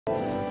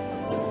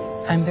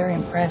I'm very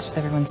impressed with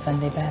everyone's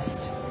Sunday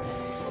best.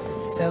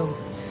 It's so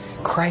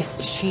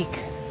Christ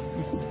chic.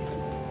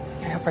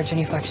 I hope our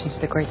genuflections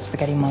to the great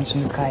spaghetti monster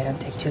in the sky don't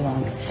take too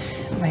long.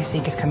 My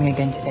Sikh is coming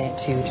again today at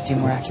 2 to do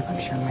more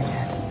acupuncture on my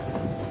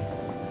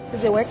dad.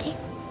 Is it working?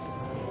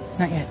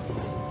 Not yet.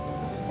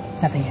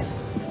 Nothing is.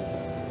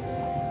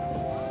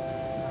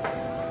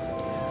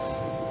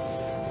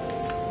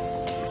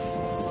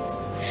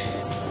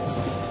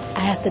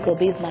 I have to go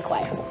be with my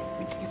choir.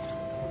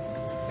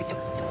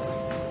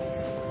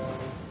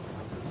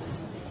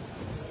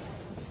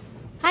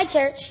 Hi,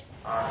 church.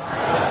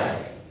 I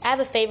have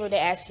a favor to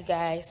ask you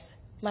guys.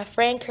 My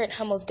friend Kurt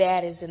Hummel's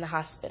dad is in the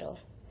hospital,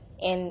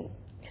 and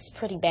it's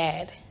pretty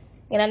bad.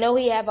 And I know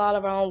we have all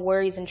of our own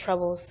worries and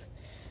troubles,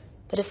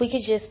 but if we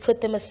could just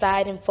put them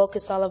aside and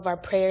focus all of our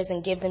prayers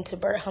and give them to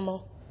Bert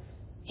Hummel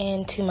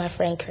and to my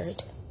friend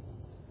Kurt.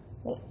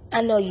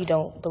 I know you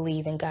don't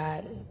believe in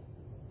God.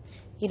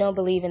 You don't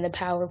believe in the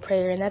power of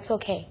prayer, and that's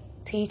okay.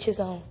 To each his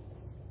own.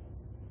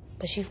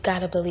 But you've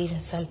got to believe in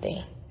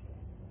something.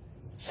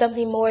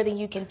 Something more than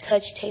you can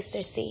touch, taste,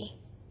 or see.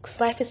 Because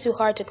life is too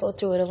hard to go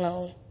through it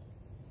alone.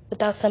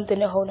 Without something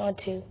to hold on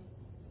to.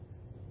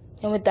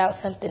 And without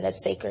something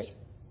that's sacred.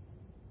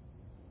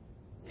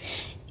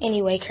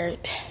 Anyway,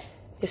 Kurt,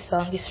 this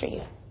song is for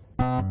you.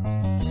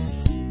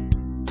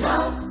 Don't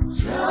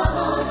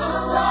trouble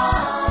the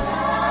water.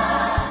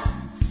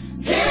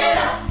 Give it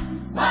up,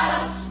 why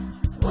don't you?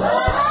 Oh,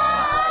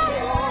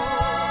 yeah.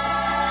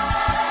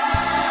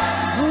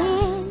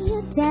 When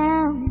you're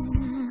down,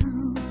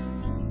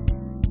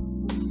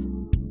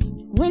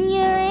 when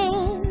you're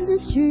in the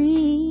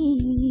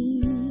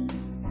street,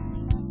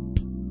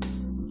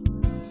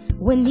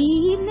 when the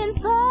evening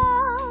falls.